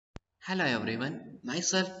Hello everyone,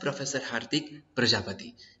 myself Professor Hardik Prajapati.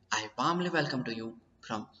 I warmly welcome to you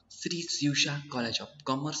from Sri Yusha College of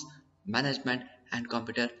Commerce, Management and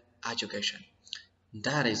Computer Education.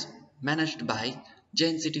 That is managed by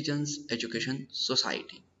Jain Citizens Education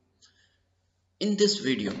Society. In this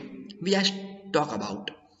video, we are talk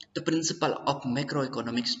about the principle of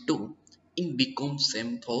macroeconomics 2 in BCom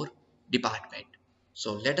SEM-4 department.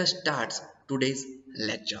 So let us start today's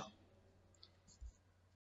lecture.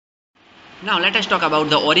 Now let us talk about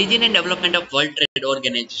the origin and development of World Trade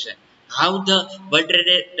Organization. How the World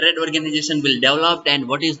Trade Organization will develop and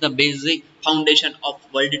what is the basic foundation of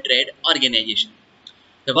World Trade Organization.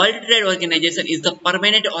 The World Trade Organization is the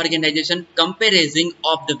permanent organization comprising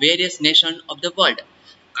of the various nations of the world.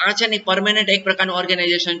 આ છે ને permanent એક પ્રકારનું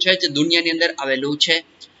organization છે જે દુનિયાની અંદર આવેલું છે.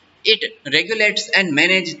 It regulates and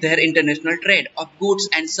manages their international trade of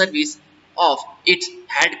goods and service of its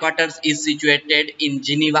headquarters is situated in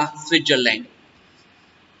Geneva, Switzerland.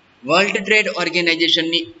 World trade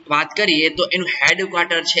ઓર્ગેનાઇઝેશનની વાત કરીએ તો એનું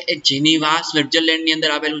હેડક્વાર્ટર છે એ જેનીવા સ્વિટ્ઝરલેન્ડની અંદર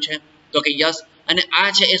આવેલું છે. તો કે યસ, અને આ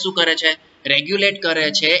છે એ શું કરે છે? રેગ્યુલેટ કરે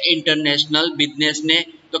છે ઇન્ટરનેશનલ બિઝનેસને.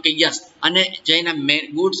 તો કે યસ, અને જેના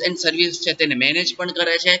ગુડ્સ એન્ડ સર્વિસ છે તેને મેનેજ પણ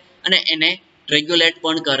કરે છે અને એને રેગ્યુલેટ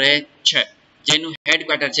પણ કરે છે, જેનું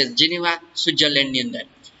હેડક્વાર્ટર છે જેનીવા સ્વિટ્ઝરલેન્ડની અંદર.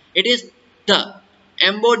 It is the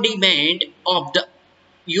એમ્બોડીમેન્ટ of the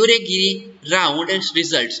યુરેગીરી round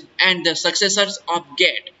results and the સક્સેસર્સ of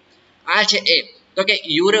gate. આ છે એ તો કે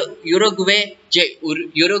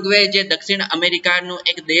યુરુગ્વે જે દક્ષિણ અમેરિકાનો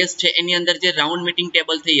એક દેશ છે એની અંદર જે રાઉન્ડ મીટિંગ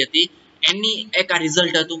ટેબલ થઈ હતી એની એક આ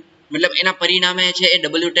રિઝલ્ટ હતું, મતલબ એના પરિણામે છે એ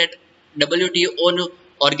WTO નું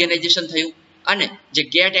ઓર્ગેનાઇઝેશન થયું. અને જે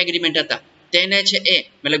ગેટ એગ્રીમેન્ટ હતા તેને છે એ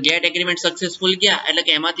મતલબ ગેટ એગ્રીમેન્ટ સક્સેસફુલ ગયા એટલે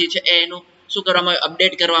કે એમાંથી છે એનું શું કરવામાં આવ્યું,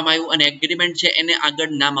 અપડેટ કરવામાં આવ્યું અને એગ્રીમેન્ટ છે એને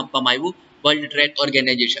આગળ નામ આપવામાં આવ્યું world trade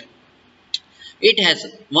organisation. It has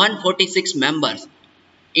 146 members.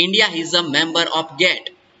 India is a member of GATT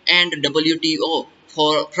and WTO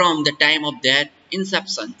from the time of their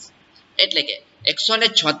inception. એટલે કે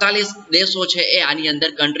 146 દેશો છે એ આની અંદર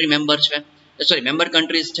કન્ટ્રી મેમ્બર છે, મેમ્બર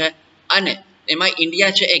કન્ટ્રીઝ છે, અને એમાં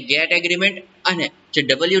ઇન્ડિયા છે એ ગેટ એગ્રીમેન્ટ અને જે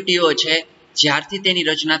WTO છે જ્યારથી તેની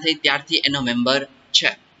રચના થઈ ત્યારથી એનો મેમ્બર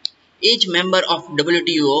છે. Each member of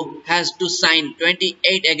WTO has to sign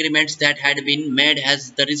 28 agreements that had been made as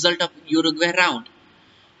the result of Uruguay round.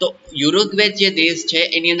 તો યુરુગ્વે જે દેશ છે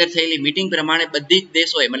એની અંદર થયેલી મીટિંગ પ્રમાણે બધી જ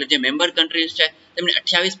દેશોએ મતલબ જે મેમ્બર કન્ટ્રીઝ છે તેમને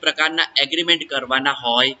 28 પ્રકારના એગ્રીમેન્ટ કરવાના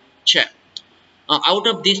હોય છે. Out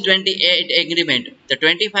of these 28 agreement, the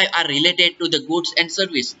 25 are related to the goods and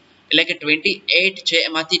service. એટલે કે 28 છે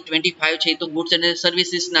એમાંથી 25 છે તો goods and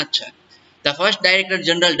services ના જ છે. The first director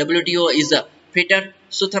general WTO is a Peter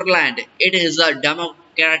Sutherland. It is a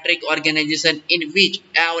democratic organization in which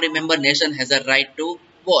every member nation has a right to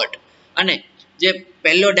vote. અને જે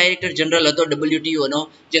પહેલો ડાયરેક્ટર જનરલ હતો WTO નો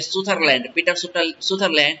જે પીટર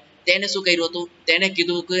સુથરલેન્ડ, તેને શું કર્યું હતું? તેને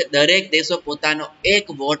કીધું કે દરેક દેશો પોતાનો એક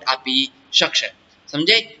વોટ આપી શકશે.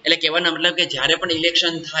 સમજાય? એટલે કહેવાનો મતલબ કે જ્યારે પણ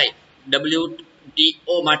ઇલેક્શન થાય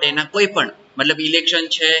WTO માટેના કોઈ પણ મતલબ ઇલેક્શન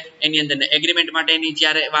છે એની અંદર એગ્રીમેન્ટ માટેની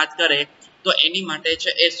જ્યારે વાત કરે તો એની માટે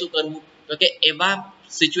છે એ શું કરવું? તો કે એવા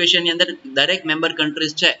સિચ્યુએશનની અંદર દરેક મેમ્બર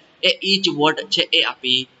કન્ટ્રીઝ છે એ ઈચ વોટ છે એ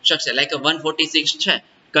આપી શકશે. લાઈક 146 છે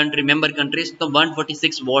કન્ટ્રી મેમ્બર કન્ટ્રીઝ, તો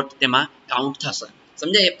 146 વોટ તેમાં કાઉન્ટ થશે.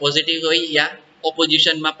 સમજાય? એ પોઝિટિવ હોય યા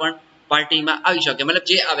ઓપોઝિશનમાં પણ પાર્ટીમાં આવી શકે, મતલબ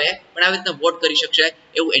જે આવે પણ આવી રીતના વોટ કરી શકશે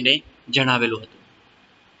એવું એને જણાવેલું હતું.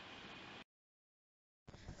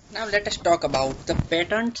 Now let us talk about the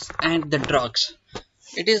patents and the drugs.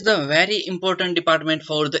 It is the very important department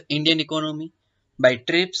for the Indian economy by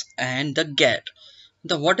TRIPS and the GATT.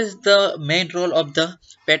 What is the main role of the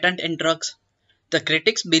patent and drugs? The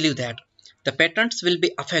critics believe that the patents will be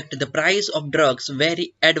affect the price of drugs very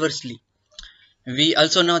adversely. We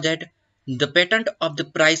also know that the patent of the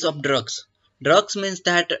price of drugs. Drugs means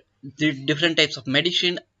that the different types of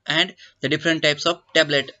medicine and the different types of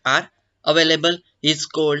tablet are available is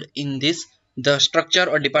called in this the structure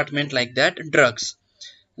or department like that drugs.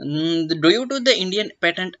 Due to the Indian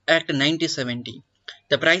Patent Act 1970,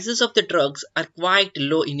 the prices of the drugs are quite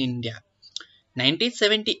low in India.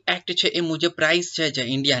 1970 Act છે એ મુજબ price છે જે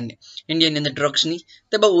ઇન્ડિયાની અંદર ડ્રગ્સની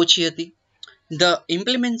તે બહુ ઓછી હતી. The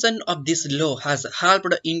implementation of this law has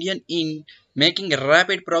helped India in making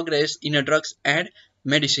rapid progress in drugs and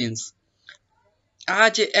medicines.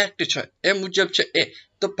 આ જે એક્ટ છે એ મુજબ છે એ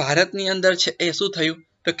તો ભારતની અંદર છે એ શું થયું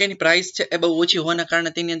તો કે એની પ્રાઇસ છે એ બહુ ઓછી હોવાના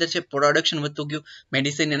કારણે તેની અંદર છે પ્રોડક્શન વધતું ગયું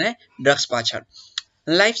મેડિસિન અને ડ્રગ્સ પાછળ.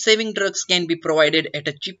 Life saving drugs can be provided at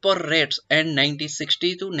a cheaper rates and 1960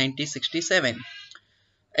 to 1967.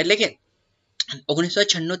 એટલે કે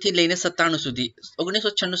 1996 થી લઈને 97 સુધી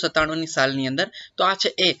 1996-97 ની સાલની અંદર તો આ છે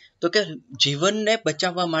એ તો કે જીવનને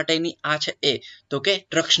બચાવવા માટેની આ છે એ તો કે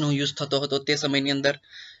ડ્રગ્સનો યુઝ થતો હતો તે સમયની અંદર.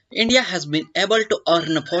 India has been able to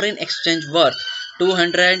earn foreign exchange worth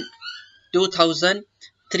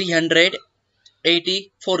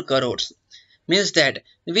 202,384 crores. Means that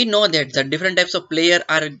we know that the different types of player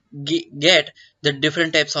are get the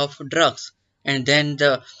different types of drugs, and then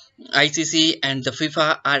the ICC and the FIFA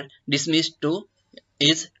are dismissed to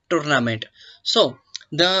is tournament. So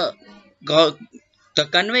the the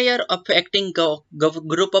conveyor of acting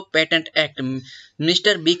group of patent act,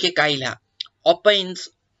 Mr. B.K. Kaila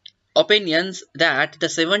opinions that the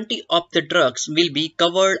 70 of the drugs will be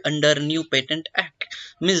covered under new patent act.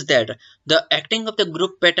 Means that the acting of the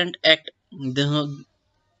group patent act, the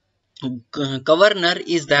governor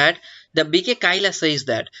is that the BK Kaila says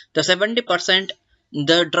that the 70%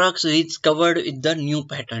 the drugs is covered with the new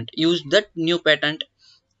patent, use that new patent,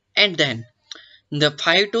 and then the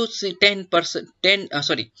 5 to 10% 10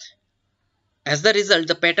 sorry, as the result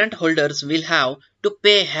the patent holders will have to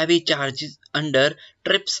pay heavy charges under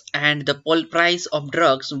TRIPS, and the price of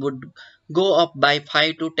drugs would go up by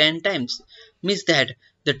 5 to 10 times. Means that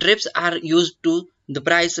the TRIPS are used to the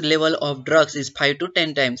price level of drugs is 5 to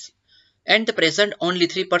 10 times, and the present only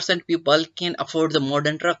 3% people can afford the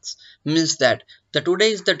modern drugs. Means that the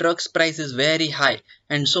today's the drugs price is very high,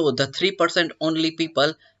 and so the 3% only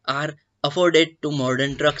people are afforded to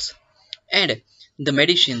modern drugs. And the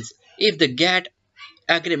medicines, if the GATT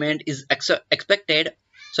agreement is accepted,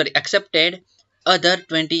 other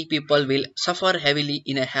 20 people will suffer heavily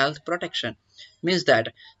in a health protection. Means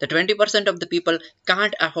that the 20% of the people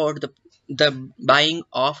can't afford the buying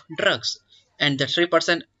of drugs, and the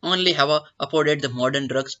 3% only have afforded the modern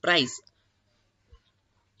drugs price.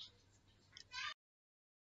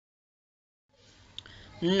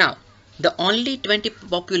 Now the only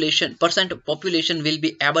 20% population will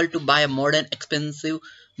be able to buy a modern expensive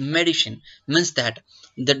medicine. Means that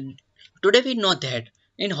the today we know that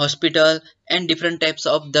in hospital and different types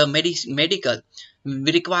of the medical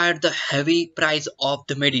we require the heavy price of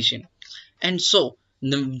the medicine, and so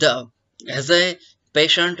the as a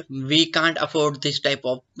patient we can't afford this type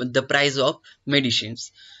of the price of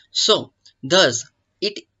medicines. So thus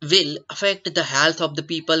it will affect the health of the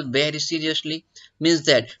people very seriously. Means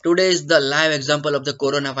that today is the live example of the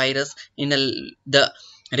coronavirus in the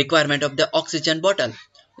requirement of the oxygen bottle.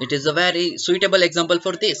 It is a very suitable example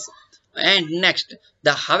for this. And next,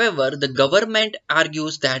 however the government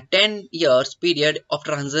argues that 10 years period of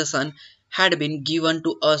transition had been given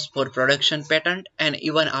to us for production patent and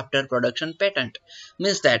even after production patent.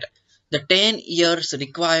 Means that the 10 years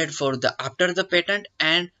required for the after the patent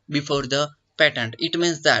and before the patent, it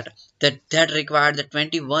means that that required the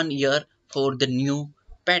 21 year for the new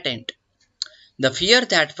patent. The fear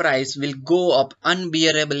that price will go up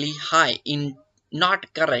unbearably high is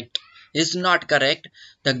not correct.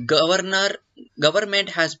 The government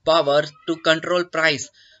has power to control price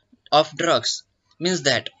of drugs. Means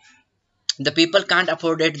that the people can't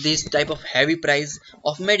afford it this type of heavy price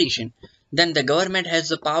of medicine, then the government has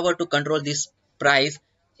the power to control this price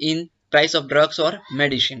in price of drugs or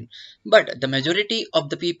medicine. But the majority of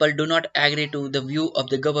the people do not agree to the view of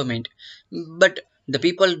the government, but the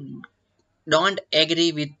people don't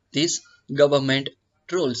agree with these government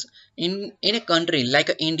rules. In a country like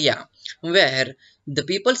India, where the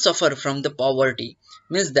people suffer from the poverty,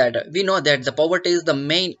 means that we know that the poverty is the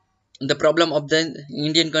main the problem of the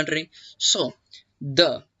Indian country. So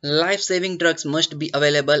the life-saving drugs must be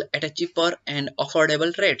available at a cheaper and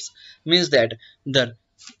affordable rates. Means that the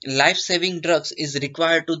life-saving drugs is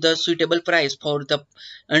required to the suitable price for the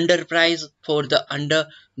under price for the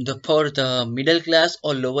middle class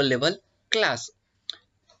or lower level class,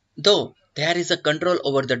 though there is a control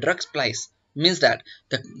over the drugs price. Means that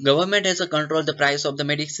the government has a control the price of the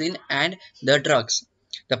medicine and the drugs.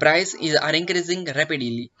 The price are increasing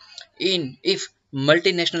rapidly. If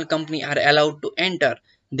multinational company are allowed to enter,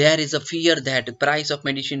 there is a fear that the price of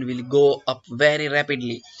medicine will go up very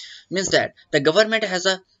rapidly. Means that the government has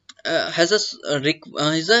a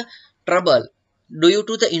trouble due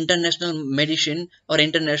to the international medicine or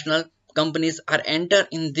international companies are enter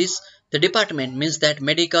in this the department. Means that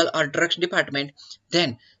medical or drugs department,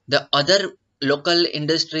 then the other local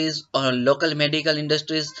industries or local medical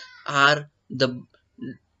industries are the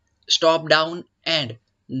stop down, and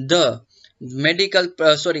the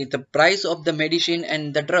the price of the medicine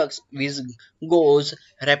and the drugs goes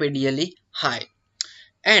rapidly high,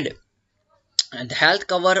 and the health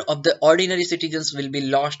cover of the ordinary citizens will be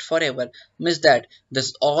lost forever. Means that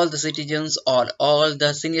this all the citizens or all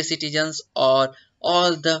the senior citizens or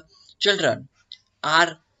all the children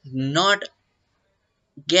are not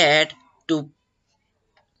get to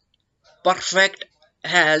perfect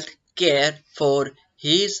health care for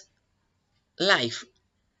his life.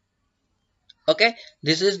 Okay,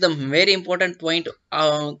 this is the very important point.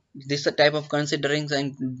 This type of considerings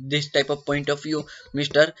and this type of point of view,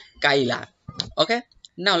 Mr. Kaila. Okay,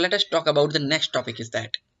 now let us talk about the next topic, is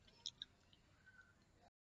that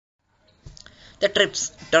the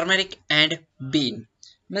trips, turmeric and bean.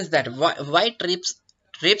 Means that why trips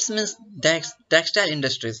means textile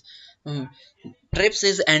industries. Hmm. Trips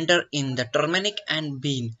is enter in the turmeric and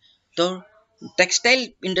bean. તો textile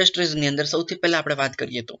ઇન્ડસ્ટ્રીઝની અંદર સૌથી પહેલા આપણે વાત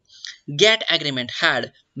કરીએ તો GATT agreement had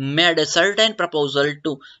made a certain proposal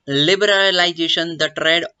to liberalization the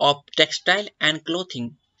trade of textile and clothing.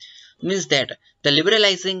 Means that the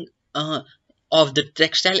liberalizing of the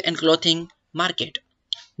textile and clothing market.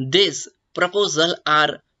 These proposals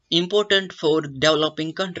are important for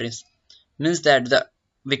developing countries. Means that the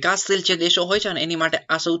વિકાસશીલ જે દેશો હોય છે ને એની માટે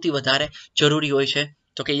આ સૌથી વધારે જરૂરી હોય છે.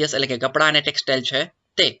 તો કે યસ, એટલે કે કપડા અને ટેક્સટાઇલ છે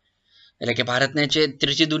તે, એટલે કે ભારતને જે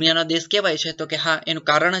ત્રીજી દુનિયાનો દેશ કહેવાય છે, તો કે હા એનું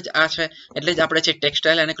કારણ જ આ છે. એટલે જ આપણે જે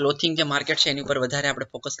ટેક્સટાઇલ અને ક્લોથિંગ જે માર્કેટ છે એની ઉપર વધારે આપણે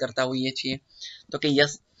ફોકસ કરતા હોઈએ છીએ. તો કે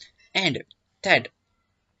yes, and that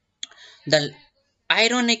the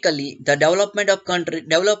ironically the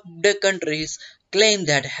developed countries claim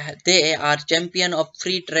that they are champion of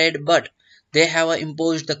free trade, but they have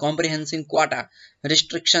imposed the comprehensive quota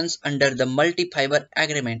restrictions under the multi-fiber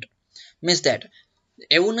agreement. Means that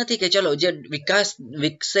એવું નથી કે ચલો જે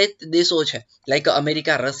વિકસિત દેશો છે like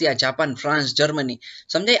America, Russia, Japan, France, Germany,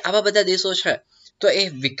 સમજાય આવા બધા દેશો છે તો એ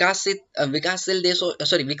વિકાસશીલ દેશો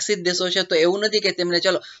વિકસિત દેશો છે. તો એવું નથી કે તેમને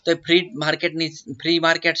ચલો તો ફ્રી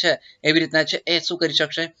માર્કેટ છે એવી રીતના છે એ શું કરી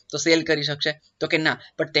શકશે તો સેલ કરી શકશે. તો કે ના,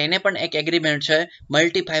 પણ તેને પણ એક એગ્રીમેન્ટ છે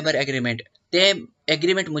મલ્ટી ફાઈબર એગ્રીમેન્ટ. તે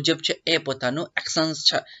એગ્રીમેન્ટ મુજબ છે એ પોતાનું એક્શન્સ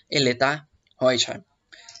છે એ લેતા હોય છે.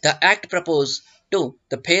 The act proposed to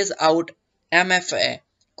the phase out MFA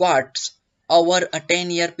quotas over a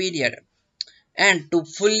 10-year period and to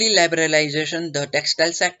fully liberalization the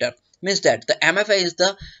textile sector. Means that the MFA is the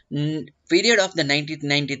period of the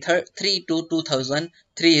 1993 to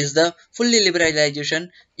 2003 is the fully liberalization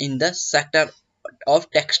in the sector of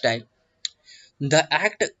textile. The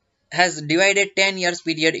act has divided 10 years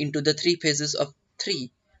period into the three phases of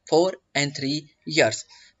 3, 4 and 3 years.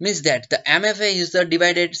 Means that the MFA is the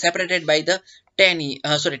separated by the 10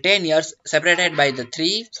 years separated by the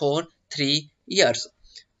 3, 4, 3 years.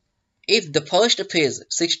 If the first phase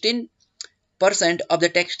 16% of the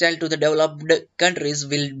textile to the developed countries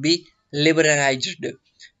will be liberalized.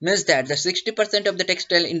 Means that the 60% of the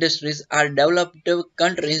textile industries are developed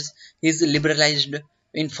countries is liberalized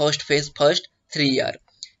in first phase, first 3 year.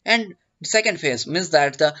 And second phase means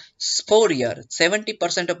that the 4 year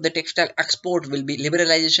 70% of the textile export will be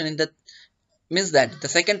liberalization in the, means that the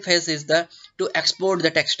second phase is the to export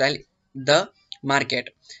the textile the market,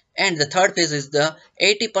 and the third phase is the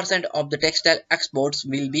 80% of the textile exports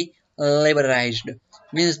will be liberalized.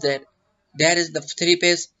 Means that there is the three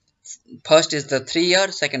phase. First is the 3 year,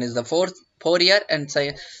 second is the 4 year, and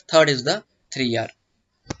third is the 3 year.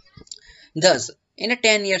 Thus in a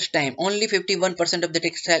 10 years time only 51% of the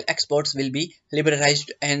textile exports will be liberalized,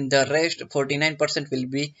 and the rest 49% will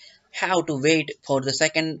be have to wait for the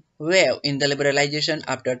second wave in the liberalization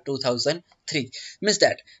after 2003. Means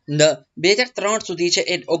that the 2003 સુધી છે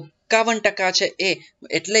એ 51% છે એ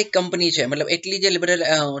એટલી company છે, મતલબ એટલી જે liberal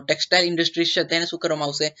textile industries છે તેને શું કરવામાં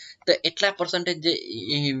આવશે તો એટલા પર્સન્ટેજ જે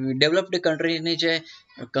ડેવલપ્ડ કન્ટ્રીની જે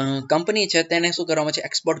કંપની છે તેને શું કરવામાં છે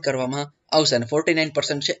એક્સપોર્ટ કરવામાં આવશે, અને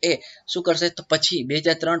 49% છે એ શું કરશે તો પછી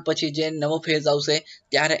 2003 પછી જે નવો ફેઝ આવશે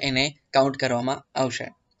ત્યારે એને કાઉન્ટ કરવામાં આવશે.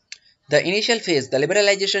 The initial phase, the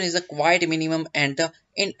liberalization is a quite minimum and the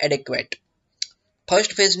inadequate.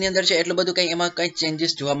 First ફેઝની અંદર છે એટલું બધું કંઈ એમાં કંઈ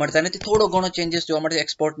ચેન્જીસ જોવા મળતા નથી, થોડો ઘણો ચેન્જીસ જોવા મળશે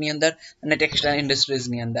એક્સપોર્ટની અંદર અને ટેક્સટાઇલ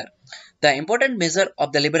ઇન્ડસ્ટ્રીઝની અંદર. The important measure of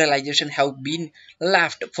the liberalization have been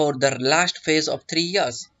left for the last phase of 3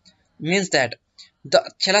 years. Means that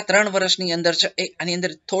છેલ્લા 3 વર્ષની અંદર છે એ આની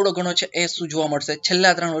અંદર થોડો ઘણો છે એ શું જોવા મળશે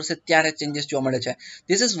છેલ્લા 3 વર્ષે ત્યારે ચેન્જીસ જોવા મળે છે.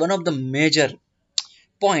 This is one of the major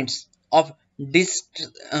points of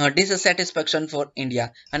dissatisfaction for India,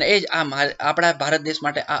 અને એ જ આપણા ભારત દેશ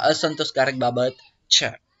માટે આ અસંતોષકારક બાબત છે.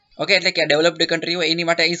 ઓકે, એટલે કે ડેવલપ્ડ કન્ટ્રી હોય એની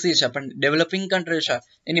માટે ઈઝી છે, પણ ડેવલપિંગ કન્ટ્રી છે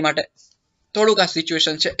એની માટે થોડુંક આ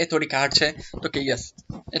સિચ્યુએશન છે એ થોડીક હાર્ડ છે. તો કે યસ,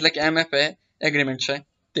 એટલે કે MFA એગ્રીમેન્ટ છે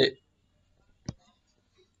તે.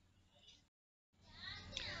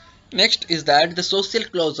 Next is that the social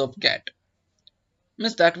clause of GATT.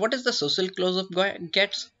 Means that what is the social clause of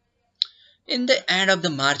GATT? In the end of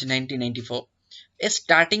the March 1994, a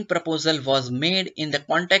starting proposal was made in the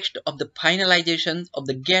context of the finalization of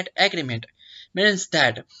the GATT agreement. Means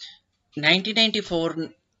that 1994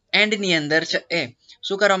 એન્ડની અંદર છે એ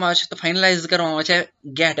શું કરવામાં આવે છે તો finalise કરવામાં આવે છે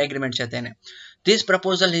ગેટ એગ્રીમેન્ટ છે તેને. This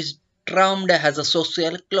proposal is ટર્મ્ડ as a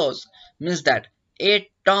social close. Means that A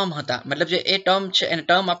term હતા, મતલબ જે એ ટર્મ છે એને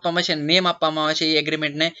ટર્મ આપવામાં છે, નેમ આપવામાં આવે છે એ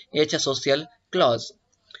એગ્રીમેન્ટને, એ છે social close.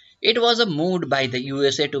 It was moved by the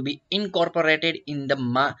USA to be incorporated in the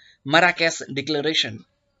Marrakesh Declaration.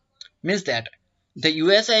 Means that the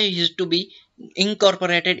USA is to be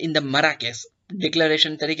incorporated in the Marrakesh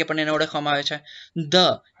Declaration તરીકે પણ એને ઓળખવામાં આવે છે. The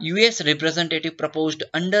US representative proposed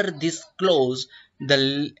under this clause the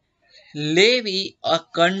levy a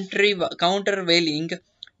countervailing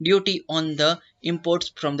duty on the imports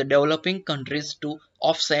from the developing countries to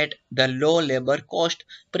offset the low labor cost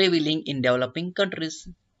prevailing in developing countries.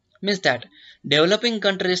 Means that developing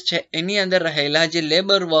countries છે એની અંદર રહેલા જે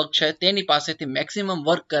labour work છે તેની પાસેથી maximum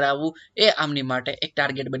work કરાવવું એ આમની માટે એક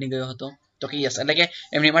ટાર્ગેટ બની ગયો હતો. તો કે યસ, એટલે કે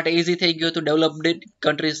એમની માટે ઇઝી થઈ ગયું હતું ડેવલપ્ડ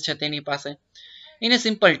કન્ટ્રીઝ છે તેની પાસે. In A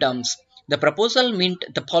simple terms the proposal Myint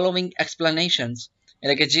the following એક્સપ્લેનેશન્સ.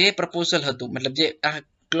 એટલે કે જે પ્રપોઝલ હતું, મતલબ જે આ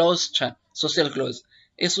ક્લોઝ છે સોશિયલ ક્લોઝ,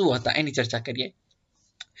 એ શું હતા એની ચર્ચા કરીએ.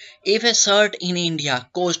 If a shirt in India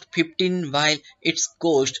cost 15 while its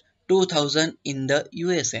cost 2000 in the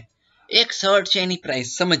USA. એક શર્ટ છે એની પ્રાઇસ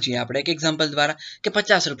સમજીએ આપણે એક એક્ઝામ્પલ દ્વારા કે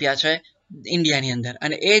 50 રૂપિયા છે ઇન્ડિયાની અંદર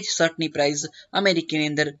અને એ જ શર્ટની પ્રાઇસ અમેરિકાની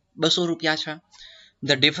અંદર 200 રૂપિયા છે.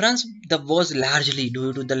 The difference was largely due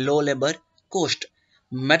to the law labour cost.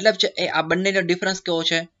 મતલબ છે એ આ બંનેનો ડિફરન્સ કેવો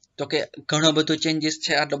છે તો કે ઘણો બધો ચેન્જીસ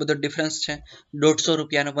છે, આટલો બધો ડિફરન્સ છે 150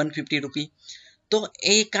 રૂપિયાનો 150 રૂપી. તો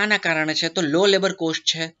એ કાના કારણે છે તો લો લેબર કોસ્ટ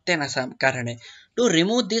છે તેના કારણે. To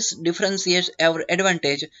remove this differentiates our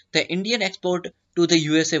advantage, the Indian export to the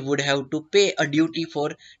USA would have to pay a duty for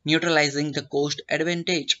neutralizing the cost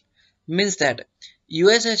advantage. Means that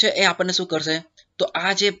USA છે એ આપણને શું કરશે તો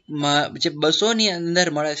આ જે 200 ની અંદર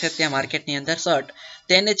મળે છે ત્યાં માર્કેટની અંદર શર્ટ,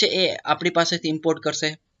 તેને છે એ આપણી પાસેથી ઇમ્પોર્ટ કરશે.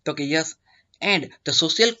 તો કે yes, and the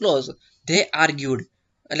social close they આર્ગ્યુડ,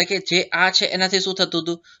 એટલે કે જે આ છે એનાથી શું થતું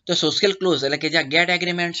હતું તો સોશિયલ ક્લોઝ એટલે કે જે ગેટ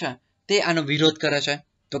એગ્રીમેન્ટ છે તે આનો વિરોધ કરે છે.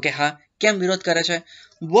 તો કે હા, કેમ વિરોધ કરે છે?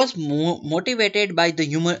 Was motivated by the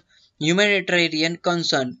humanitarian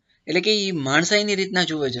concern. એટલે કે એ માણસાઈની રીતના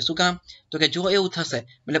જુએ છે. શું કામ તો કે જો એવું થશે,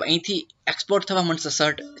 મતલબ અહીંથી એક્સપોર્ટ થવા મળશે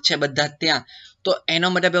શર્ટ છે બધા ત્યાં, તો એનો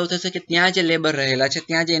મતલબ એવું થશે કે ત્યાં જે લેબર રહેલા છે,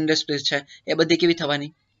 ત્યાં જે ઇન્ડસ્ટ્રીઝ છે એ બધી કેવી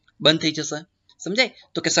થવાની, બંધ થઈ જશે. સમજાય?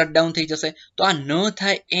 તો કે શટડાઉન થઈ જશે. તો આ ન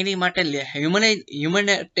થાય એની માટે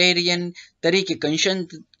હ્યુમેનિટેરિયન તરીકે કન્સર્ન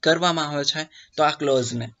કરવામાં આવે છે તો આ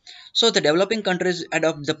ક્લોઝને. So the developing countries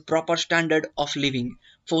adopt the proper standard of living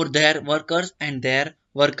for their workers and their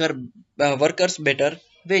workers better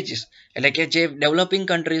wages. એટલે કે જે ડેવલપિંગ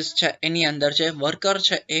કન્ટ્રીઝ છે એની અંદર છે વર્કર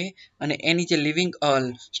છે એ અને એની જે લિવિંગ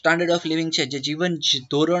સ્ટાન્ડર્ડ ઓફ લિવિંગ છે, જે જીવન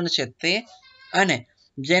ધોરણ છે તે, અને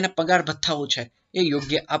જેને પગાર ભથ્થાઓ છે એ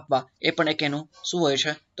યોગ્ય આપવા, એ પણ એક એનું શું હોય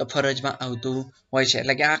છે તો ફરજમાં આવતું હોય છે.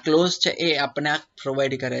 એટલે કે આ ક્લોઝ છે એ આપણને આ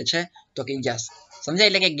પ્રોવાઈડ કરે છે. તો કે યસ, સમજાય?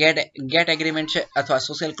 એટલે કે ગેટ એગ્રીમેન્ટ છે અથવા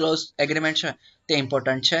સોશિયલ ક્લોઝ એગ્રીમેન્ટ છે તે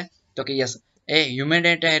ઇમ્પોર્ટન્ટ છે. તો કે યસ, એ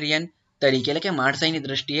હ્યુમેનિટેરિયન તરીકે એટલે કે માણસાઈની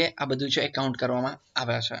દ્રષ્ટિએ આ બધું છે એ કાઉન્ટ કરવામાં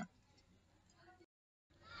આવે છે.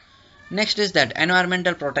 Next is that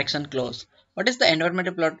environmental protection close. What is the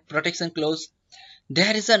environmental protection close?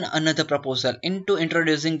 There is another proposal into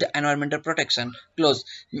introducing the environmental protection clause.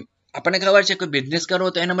 આપણને ખબર છે કોઈ બિઝનેસ કરવો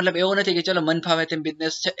તો એનો મતલબ એવો નથી કે ચલો મન ફાવે તેમ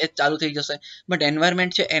બિઝનેસ છે એ ચાલુ થઈ જશે, બટ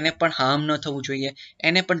એન્વાયરમેન્ટ છે એને પણ હાર્મ ન થવું જોઈએ,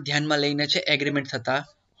 એને પણ ધ્યાનમાં લઈને છે એગ્રીમેન્ટ થતા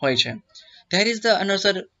હોય છે. There is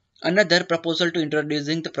another proposal to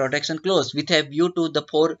introducing the protection clause with a view to the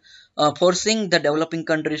forcing the developing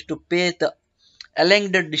countries to pay the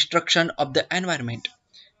alleged destruction of the environment.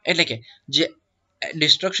 એટલે કે જે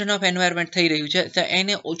ડિસ્ટ્રક્શન ઓફ એન્વાયરમેન્ટ થઈ રહ્યું છે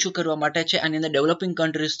એને ઓછું કરવા માટે છે આની અંદર ડેવલપિંગ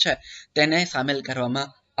કન્ટ્રીઝ છે તેને સામેલ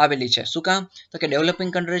કરવામાં આવેલી છે. શું કામ તો કે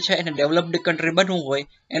ડેવલપિંગ કન્ટ્રી છે એને ડેવલપ્ડ કન્ટ્રી બનવું હોય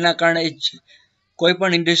એના કારણે કોઈ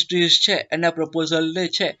પણ ઇન્ડસ્ટ્રીઝ છે એના પ્રપોઝલ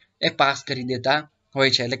છે એ પાસ કરી દેતા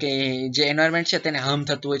હોય છે. એટલે કે જે એન્વાયરમેન્ટ છે તેને હાર્મ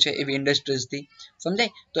થતું હોય છે એવી ઇન્ડસ્ટ્રીઝથી.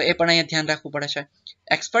 સમજાય? તો એ પણ અહીંયા ધ્યાન રાખવું પડે છે.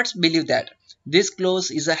 Experts believe that this close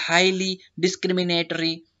is a highly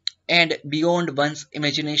ડિસ્ક્રિમિનેટરી and beyond one's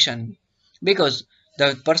imagination because the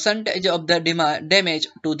percentage of the damage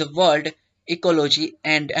to the world ecology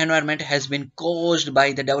and environment has been caused by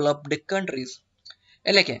the developed countries.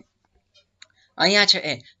 એટલે કે અહીંયા છે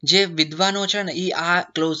એ જે વિદ્વાનો છે ને એ આ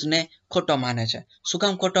ક્લોઝને ખોટો માને છે. શું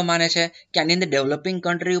કામ ખોટો માને છે કે આની અંદર ડેવલપિંગ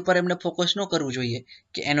કન્ટ્રી ઉપર એમને ફોકસ ન કરવું જોઈએ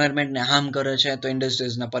કે એન્વાયરમેન્ટને હાર્મ કરે છે તો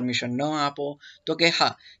ઇન્ડસ્ટ્રીઝને પરમિશન ન આપો. તો કે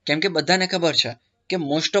હા, કેમ કે બધાને ખબર છે કે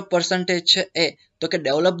મોસ્ટ ઓફ પર્સન્ટેજ છે એ તો કે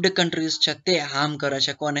ડેવલપ્ડ કન્ટ્રીઝ છે તે હાર્મ કરે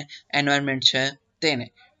છે કોને? એન્વાયરમેન્ટ છે તેને.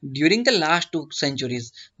 During the last 2 centuries,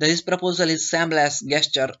 this proposal is shameless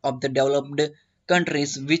gesture of the developed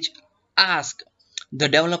countries which ask the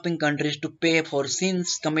developing countries to pay for sins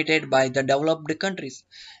committed by the developed countries.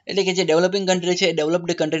 એટલે કે જે ડેવલપિંગ કન્ટ્રી છે એ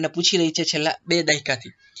developed કન્ટ્રીને પૂછી રહી છે છેલ્લા 2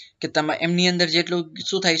 દાયકાથી કે તમે એમની અંદર જેટલું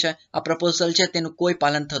શું થાય છે આ પ્રપોઝલ છે તેનું કોઈ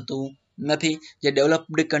પાલન થતું નથી જે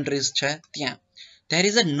ડેવલપ્ડ કન્ટ્રીઝ છે ત્યાં. There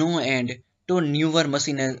is a no end to newer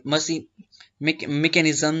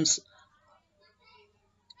mechanisms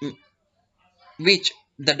which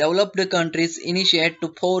the developed countries initiate to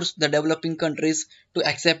force the developing countries to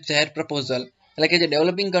accept their proposal. એટલે કે જે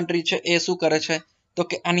ડેવલપિંગ કન્ટ્રી છે એ શું કરે છે તો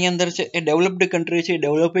કે આની અંદર છે એ ડેવલપ્ડ કન્ટ્રી છે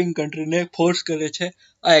ડેવલપિંગ કન્ટ્રીને ફોર્સ કરે છે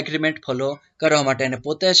આ એગ્રીમેન્ટ ફોલો કરવા માટે અને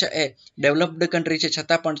પોતે છે એ ડેવલપ્ડ કન્ટ્રી છે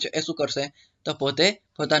છતાં પણ છે એ શું કરશે તો પોતે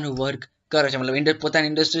પોતાનું વર્ક કરે છે મતલબ પોતાની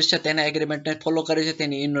ઇન્ડસ્ટ્રીઝ છે તેના એગ્રીમેન્ટને ફોલો કરે છે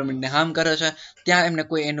તેની એન્વાયરમેન્ટને હાર્મ કરે છે ત્યાં એમને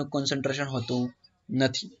કોઈ એનું કોન્સન્ટ્રેશન હોતું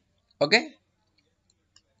નથી. ઓકે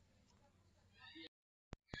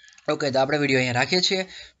ઓકે તો આપણે વિડીયો અહીંયા રાખીએ છીએ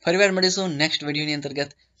ફરીવાર મળીશું નેક્સ્ટ વિડીયોની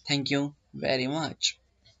અંતર્ગત. Thank you very much.